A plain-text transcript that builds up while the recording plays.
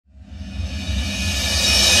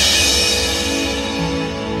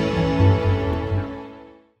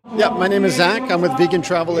Yeah, my name is Zach. I'm with Vegan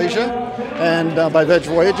Travel Asia and by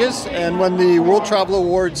VegVoyages. And when the World Travel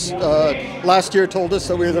Awards last year told us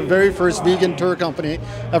that we were the very first vegan tour company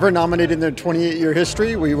ever nominated in their 28-year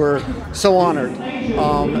history, we were so honored.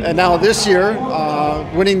 And now this year,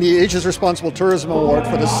 winning the Asia's Responsible Tourism Award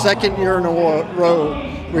for the second year in a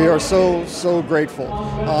row, we are so grateful.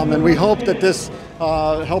 And we hope that this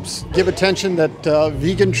helps give attention that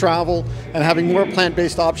vegan travel and having more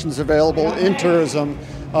plant-based options available in tourism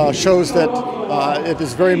shows that it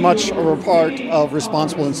is very much a part of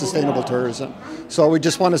responsible and sustainable tourism. So we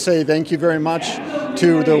just want to say thank you very much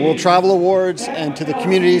to the World Travel Awards and to the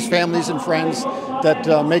communities, families, and friends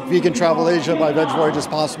that make Vegan Travel Asia by VegVoyages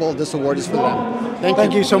possible. This award is for them.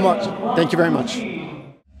 Thank you so much. Thank you very much.